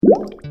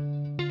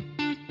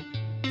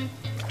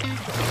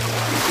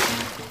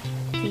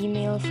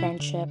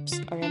friendships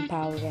are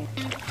empowering.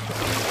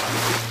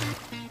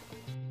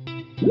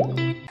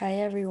 Hi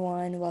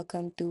everyone,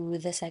 welcome to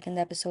the second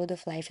episode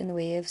of Life in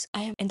Waves.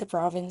 I am in the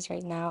province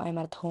right now. I'm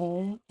at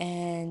home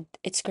and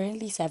it's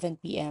currently 7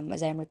 p.m.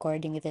 as I'm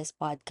recording this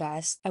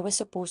podcast. I was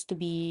supposed to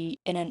be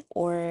in an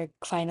org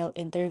final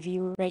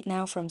interview right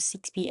now from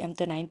 6 p.m.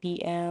 to 9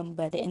 p.m.,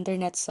 but the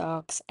internet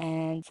sucks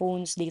and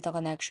phone's data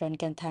connection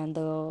can't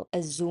handle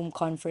a Zoom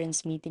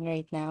conference meeting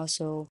right now,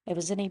 so I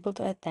wasn't able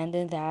to attend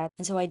in that.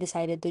 And so I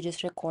decided to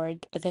just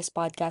record this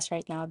podcast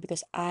right now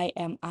because I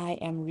am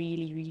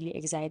really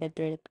excited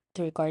to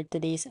record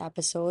today's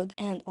episode.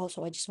 And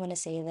also, I just want to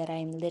say that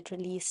I'm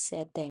literally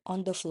sitting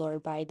on the floor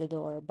by the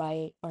door,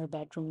 by our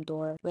bedroom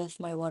door, with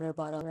my water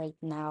bottle right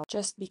now,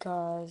 just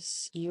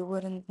because you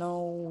wouldn't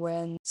know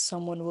when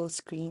someone will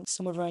scream.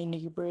 Some of our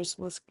neighbors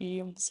will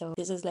scream. So,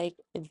 this is like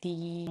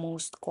the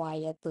most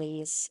quiet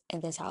place in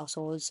this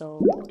household.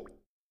 So,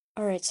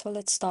 alright, so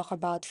let's talk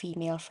about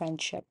female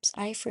friendships.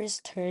 I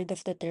first heard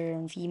of the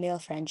term female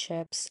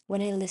friendships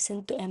when I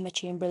listened to Emma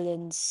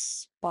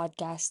Chamberlain's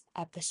podcast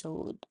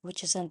episode,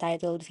 which is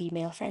entitled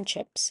Female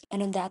Friendships.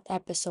 And on that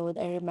episode,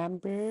 I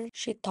remember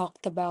she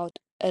talked about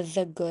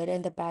the good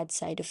and the bad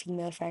side of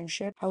female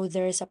friendship, how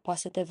there is a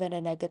positive and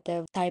a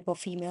negative type of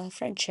female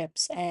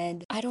friendships.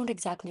 And I don't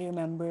exactly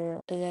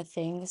remember the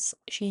things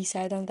she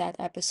said on that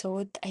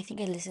episode. I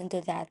think I listened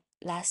to that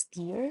last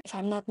year, if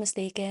I'm not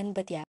mistaken.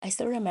 But yeah, I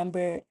still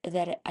remember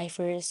that I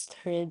first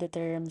heard the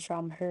term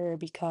from her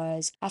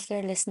because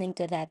after listening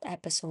to that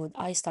episode,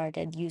 I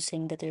started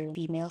using the term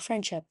female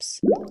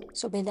friendships.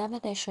 So, by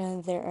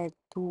definition, there are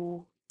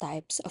two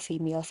types of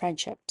female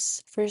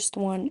friendships. First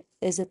one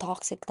is the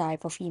toxic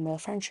type of female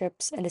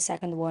friendships, and the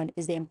second one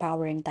is the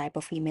empowering type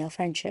of female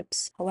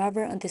friendships.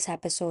 However, on this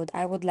episode,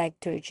 I would like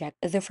to reject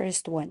the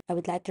first one. I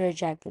would like to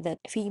reject that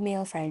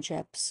female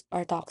friendships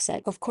are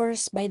toxic. Of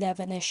course, by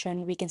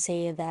definition, we can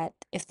say that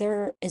if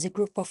there is a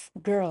group of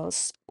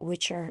girls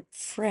which are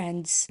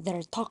friends that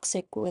are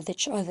toxic with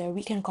each other,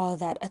 we can call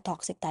that a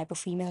toxic type of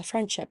female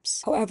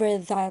friendships. However,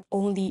 that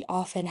only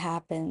often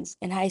happens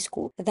in high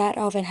school. That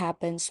often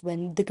happens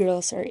when the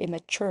girls are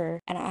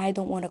immature, and I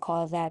don't want to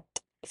call that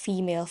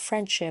female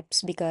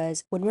friendships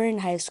because when we're in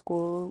high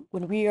school,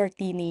 when we are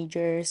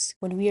teenagers,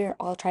 when we are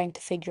all trying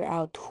to figure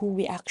out who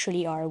we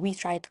actually are, we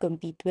try to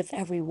compete with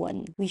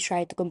everyone. We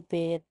try to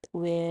compete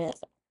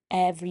with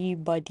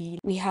everybody.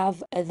 We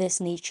have this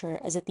nature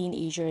as a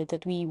teenager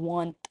that we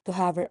want to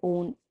have our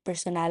own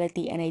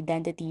personality and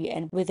identity,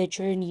 and with the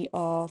journey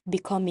of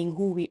becoming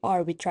who we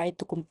are, we try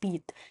to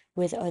compete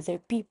with other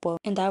people.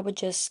 And I would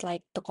just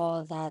like to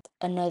call that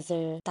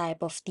another type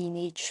of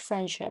teenage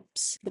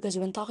friendships. Because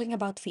when talking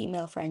about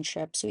female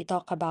friendships, we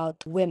talk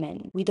about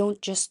women. We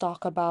don't just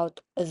talk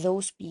about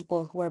those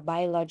people who are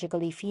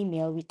biologically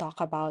female, we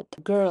talk about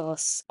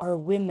girls or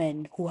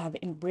women who have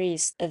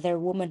embraced their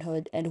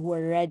womanhood and who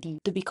are ready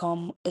to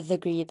become the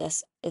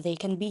greatest they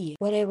can be.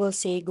 What I will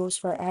say goes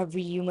for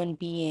every human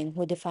being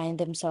who define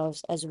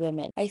themselves as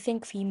women. I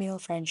think female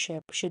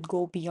friendship should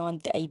go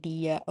beyond the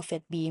idea of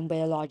it being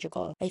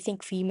biological. I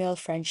think female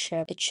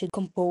friendship, it should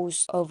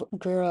compose of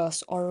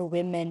girls or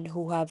women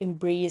who have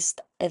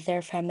embraced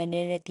their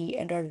femininity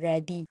and are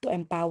ready to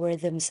empower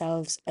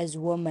themselves as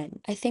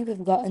women. I think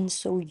we've gotten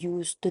so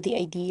used to the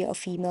idea of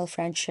female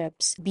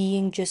friendships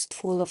being just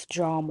full of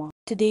drama.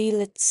 Today,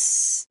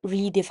 let's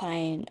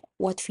redefine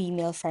what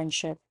female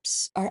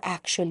friendships are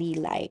actually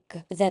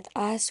like. That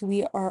as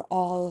we are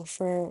all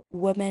for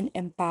women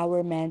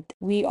empowerment,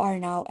 we are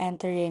now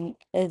entering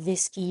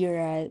this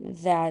era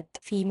that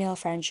female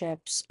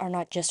friendships are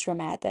not just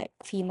romantic.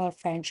 Female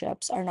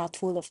friendships are not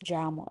full of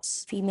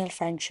dramas. Female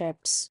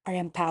friendships are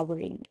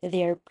empowering.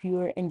 They are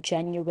pure and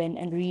genuine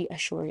and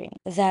reassuring.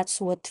 That's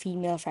what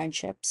female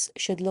friendships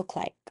should look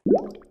like.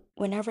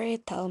 Whenever I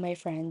tell my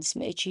friends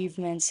my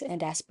achievements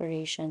and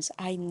aspirations,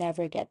 I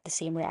never get the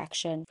same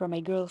reaction from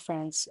my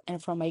girlfriends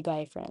and from my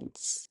guy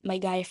friends. My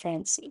guy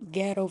friends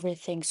get over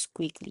things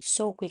quickly,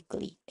 so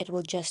quickly. It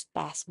will just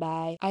pass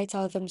by. I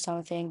tell them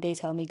something, they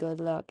tell me good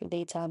luck.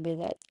 They tell me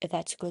that if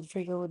that's good for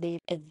you,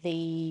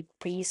 they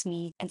praise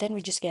me, and then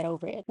we just get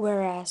over it.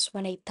 Whereas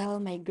when I tell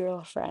my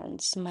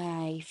girlfriends,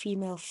 my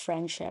female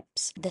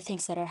friendships, the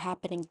things that are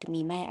happening to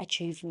me, my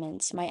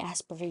achievements, my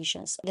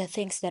aspirations, the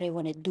things that I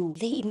want to do,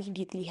 they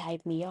immediately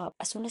hype me up.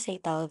 As soon as I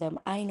tell them,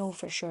 I know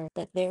for sure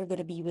that they're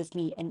gonna be with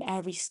me in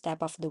every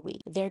step of the way.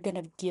 They're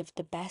gonna give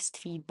the best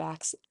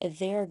feedbacks.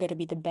 They're gonna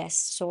be the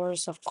best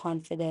source of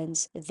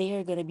confidence.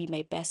 They're gonna be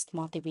my best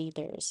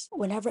motivators.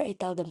 Whenever I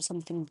tell them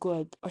something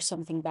good or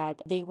something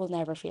bad, they will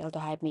never fail to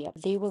hype me up.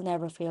 They will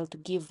never fail to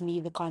give me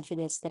the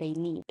confidence that I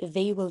need.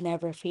 They will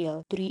never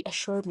fail to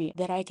reassure me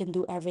that I can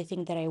do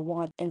everything that I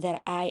want and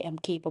that I am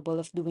capable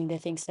of doing the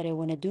things that I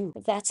want to do.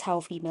 That's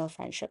how female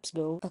friendships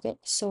go. Okay,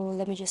 so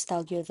let me just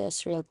tell you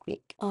this real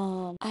quick.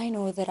 I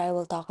know that I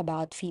will talk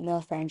about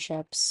female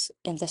friendships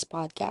in this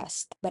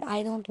podcast, but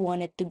I don't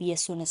want it to be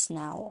as soon as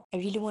now. I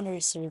really want to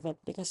reserve it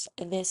because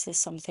this is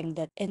something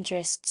that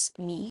interests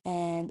me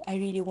and I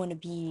really want to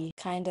be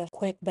kind of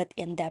quick but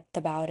in depth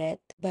about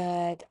it.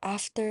 But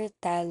after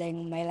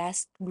telling my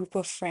last group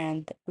of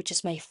friend, which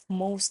is my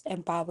most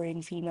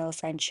empowering female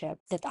friendship,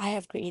 that I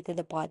have created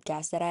a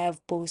podcast, that I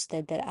have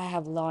posted, that I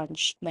have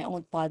launched my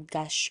own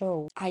podcast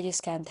show, I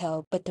just can't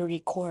help but to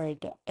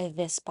record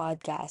this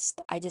podcast.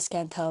 I just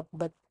can't help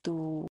but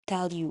to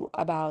tell you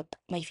about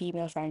my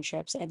female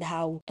friendships and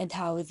how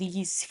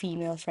these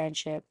female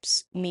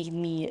friendships made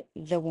me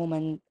the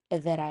woman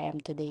that I am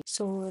today.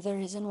 So the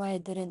reason why I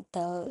didn't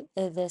tell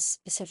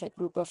this specific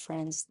group of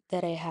friends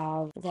that I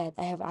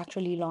have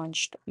actually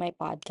launched my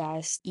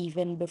podcast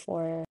even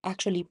before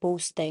actually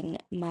posting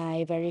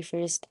my very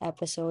first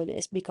episode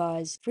is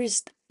because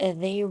first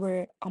they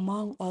were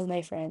among all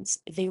my friends,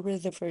 they were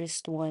the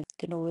first one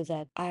to know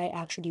that I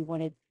actually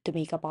wanted to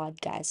make a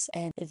podcast,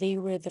 and they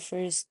were the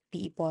first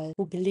people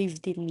who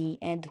believed in me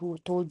and who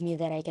told me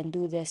that I can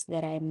do this,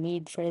 that I'm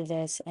made for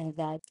this, and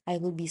that I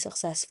will be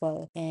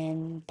successful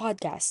in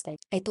podcasting.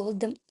 I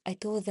told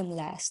them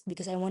last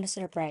because I want to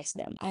surprise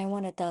them. I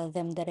want to tell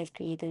them that I've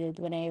created it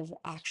when I've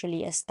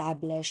actually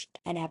established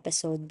an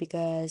episode,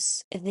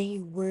 because they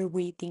were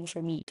waiting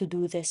for me to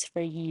do this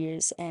for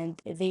years,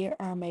 and they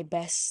are my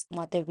best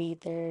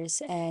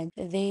motivators, and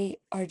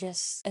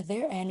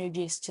their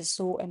energy is just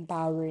so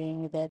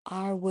empowering that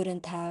I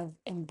wouldn't have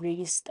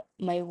embraced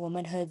my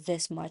womanhood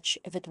this much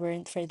if it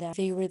weren't for them.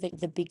 They were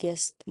the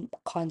biggest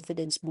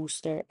confidence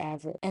booster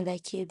ever. And I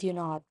kid you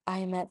not,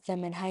 I met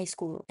them in high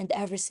school. And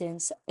ever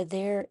since,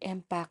 their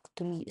impact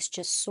to me is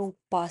just so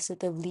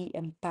positively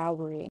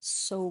empowering,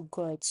 so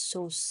good,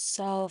 so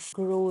self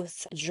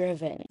growth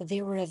driven.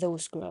 They were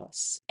those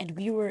girls. And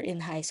we were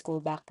in high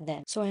school back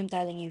then. So I'm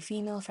telling you,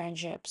 female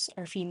friendships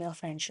are female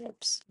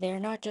friendships.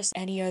 They're not just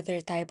any other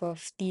type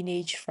of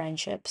teenage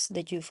friendships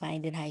that you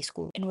find in high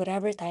school. In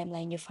whatever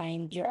timeline you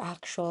find your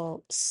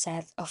actual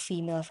set of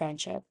female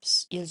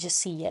friendships, you'll just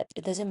see it.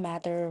 It doesn't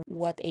matter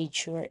what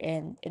age you're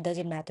in, it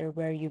doesn't matter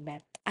where you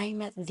met. I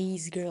met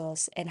these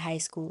girls in high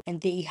school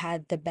and they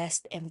had the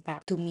best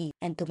impact to me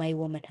and to my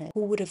womanhood.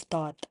 Who would have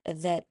thought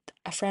that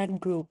a friend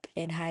group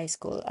in high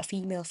school, a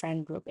female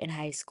friend group in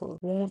high school,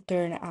 won't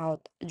turn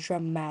out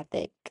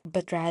dramatic,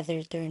 but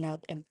rather turn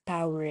out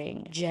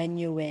empowering,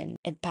 genuine,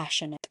 and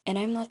passionate. And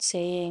I'm not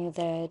saying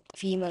that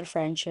female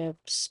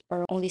friendships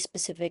are only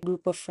specific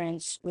group of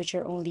friends which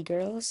are only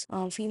girls.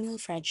 Female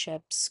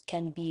friendships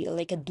can be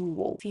like a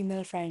duo.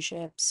 Female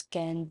friendships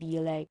can be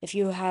like if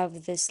you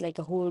have this like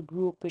a whole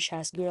group which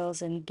has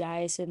girls and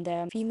guys in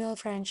them. Female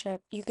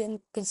friendship, you can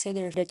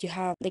consider that you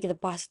have like the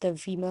positive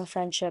female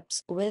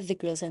friendships with the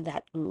girls in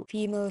that group.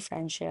 Female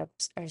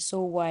friendships are so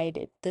wide,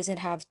 it doesn't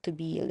have to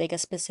be like a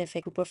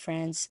specific group of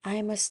friends.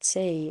 I must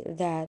say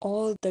that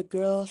all the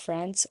girl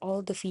friends,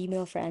 all the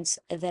female friends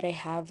that I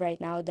have right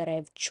now that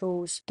I've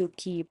chose to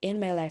keep in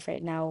my life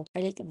right now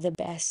are like the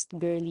best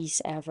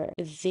girlies ever.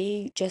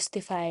 They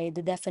justify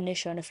the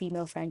definition of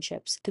female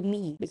friendships to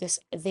me because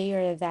they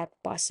are that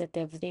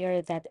positive, they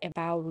are that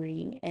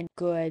empowering and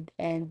good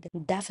and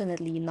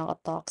definitely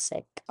not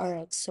toxic.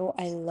 Alright, so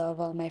I love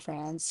all my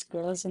friends,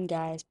 girls and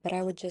guys, but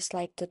I would just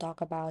like to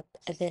talk about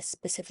this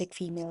specific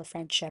female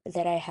friendship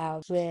that I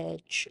have,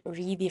 which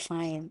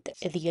redefined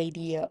the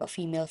idea of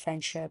female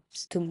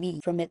friendships to me,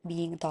 from it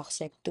being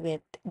toxic to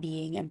it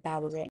being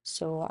empowering.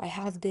 So I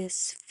have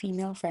this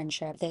female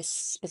friendship, this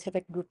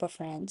specific group of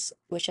friends,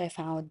 which I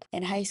found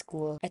in high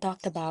school. I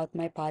talked about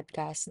my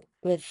podcast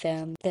with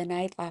them the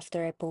night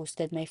after I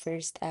posted my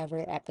first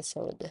ever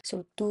episode.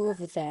 So two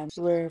of them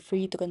were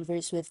free to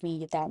converse with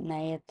me that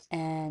night,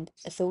 and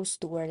those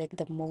two are like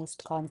the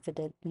most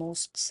confident,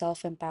 most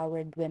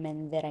self-empowered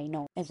women that I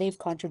know. And they've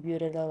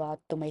contributed a lot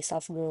to my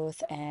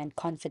self-growth and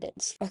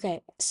confidence.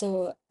 Okay,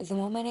 so the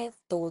moment I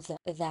told them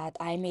that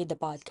I made the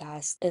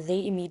podcast,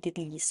 they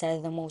immediately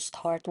said the most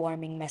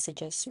heartwarming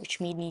messages,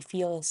 which made me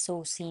feel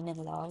so seen and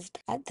loved.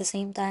 At the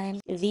same time,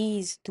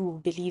 these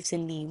two believes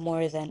in me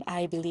more than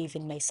I believe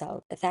in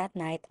myself. That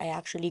night, I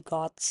actually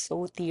got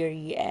so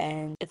teary,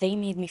 and they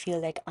made me feel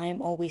like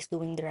I'm always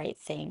doing the right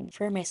thing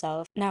for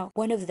myself. Now,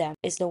 one of them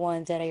is the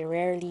one that I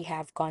rarely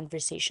have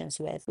conversations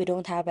with. We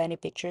don't have any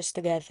pictures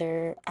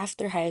together.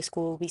 After high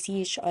school, we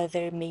see each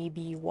other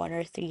maybe 1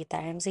 or 3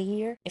 times a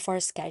year if our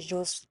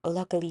schedules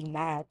luckily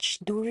match.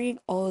 During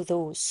all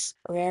those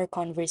rare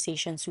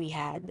conversations we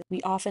had,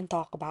 we often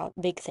talk about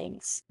big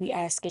things. We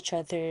ask each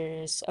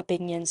other's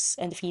opinions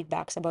and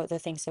feedbacks about the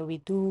things that we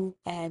do,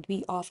 and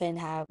we often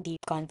have deep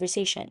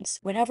conversations.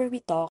 Whenever we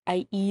talk,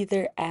 I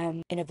either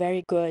am in a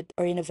very good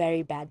or in a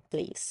very bad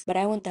place, but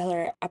I won't tell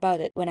her about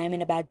it. When I'm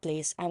in a bad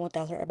place, I won't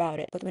tell her about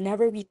it. But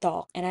whenever we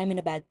talk and I'm in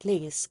a bad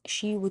place,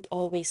 she would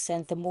always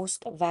send the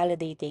most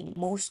validating,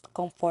 most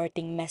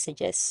comforting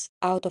messages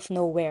out of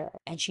nowhere,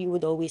 and she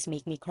would always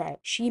make me cry.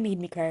 She made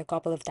me cry a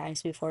couple of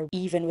times before,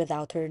 even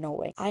without her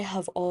knowing. I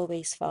have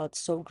always felt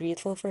so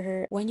grateful for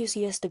her. When you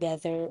see us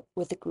together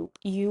with the group,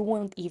 you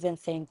won't even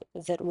think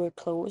that we're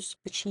close,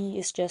 but she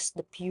is just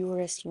the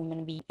purest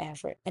human being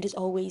ever, and is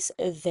always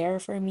there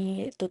for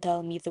me to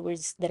tell me the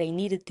words that I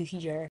needed to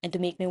hear and to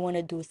make me want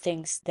to do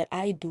things that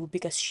I do,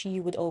 because she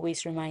would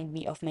always remind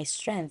me of my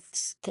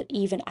strengths that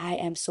even I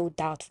am so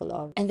doubtful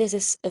of. And this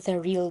this is the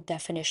real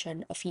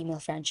definition of female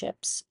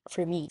friendships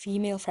for me.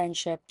 Female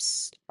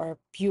friendships are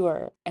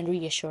pure and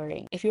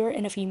reassuring. If you're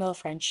in a female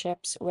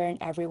friendships wherein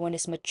everyone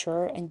is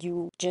mature and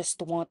you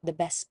just want the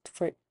best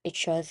for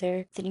each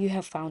other, then you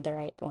have found the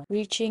right one.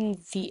 Reaching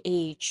the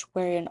age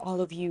wherein all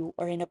of you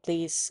are in a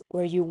place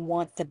where you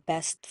want the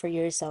best for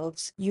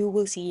yourselves, you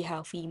will see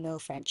how female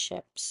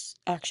friendships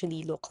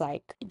actually look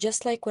like.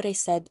 Just like what I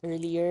said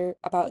earlier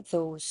about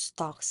those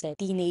toxic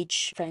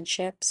teenage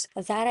friendships,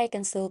 that I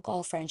can still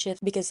call friendships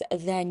because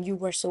then you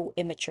were so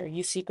immature.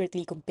 You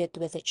secretly compete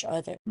with each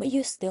other, but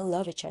you still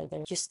love each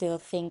other. You still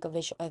think of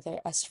each other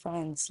as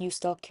friends. You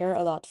still care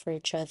a lot for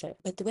each other.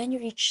 But when you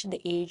reach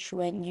the age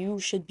when you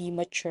should be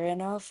mature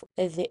enough,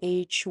 the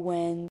age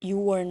when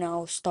you are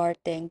now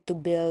starting to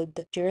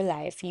build your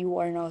life, you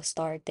are now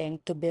starting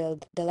to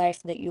build the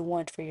life that you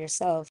want for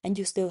yourself, and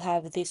you still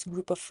have this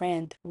group of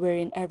friends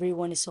wherein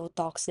everyone is so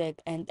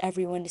toxic and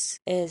everyone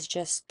is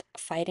just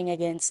fighting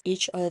against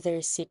each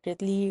other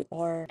secretly,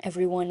 or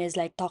everyone is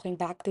like talking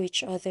back to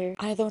each other,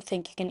 I don't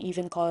think you can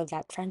even call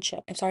that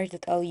friendship. I'm sorry to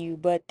tell you,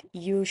 but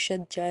you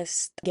should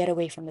just get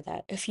away from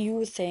that. If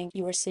you think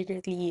you are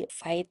secretly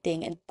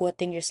fighting and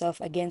putting yourself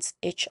against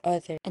each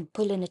other and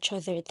pulling each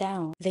other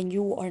down, then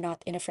you are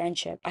not in a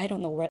friendship. I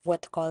don't know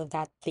what to call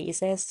that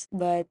places,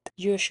 but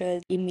you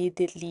should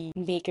immediately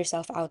make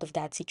yourself out of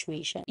that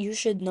situation. You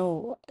should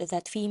know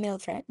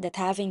that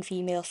having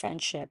female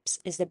friendships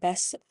is the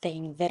best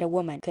thing that a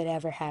woman could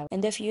ever have.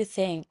 And if you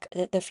think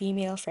that the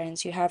female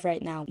friends you have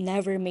right now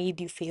never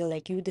made you feel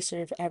like you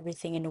deserve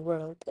everything in the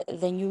world,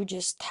 then you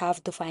just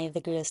have to find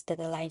the girls that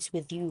aligns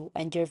with you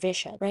and your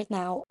vision. Right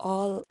now,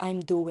 all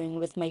I'm doing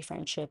with my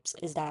friendships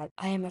is that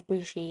I am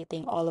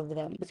appreciating all of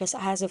them, because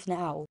as of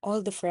now,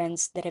 all the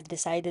friends that I've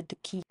decided to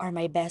keep are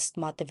my best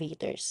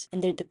motivators,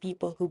 and they're the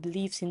people who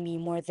believes in me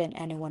more than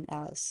anyone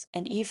else.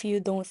 And if you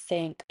don't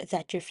think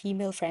that your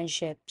female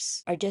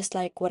friendships are just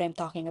like what I'm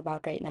talking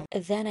about right now,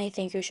 then I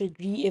think you should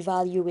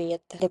reevaluate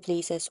the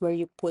places where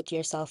you put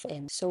yourself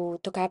in. So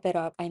to cap it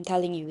up, I'm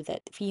telling you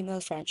that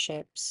female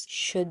friendships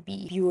should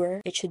be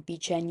pure, it should be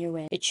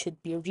genuine, it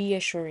should be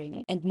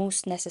reassuring, and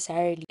most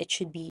necessarily, it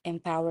should be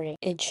empowering.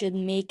 It should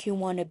make you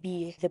want to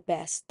be the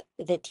best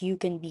that you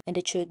can be, and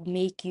it should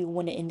make you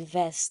want to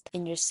invest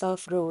in your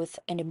self growth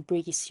and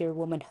embrace your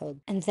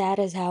womanhood. And that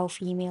is how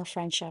female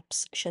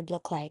friendships should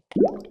look like.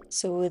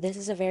 So, this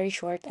is a very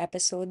short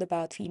episode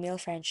about female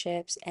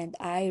friendships, and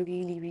I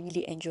really,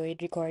 really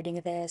enjoyed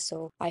recording this.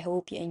 So, I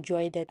hope you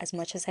enjoyed it as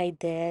much as I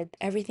did.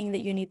 Everything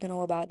that you need to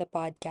know about the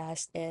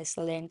podcast is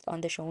linked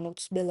on the show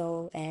notes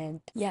below.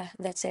 And yeah,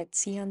 that's it.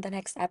 See you on the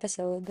next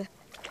episode.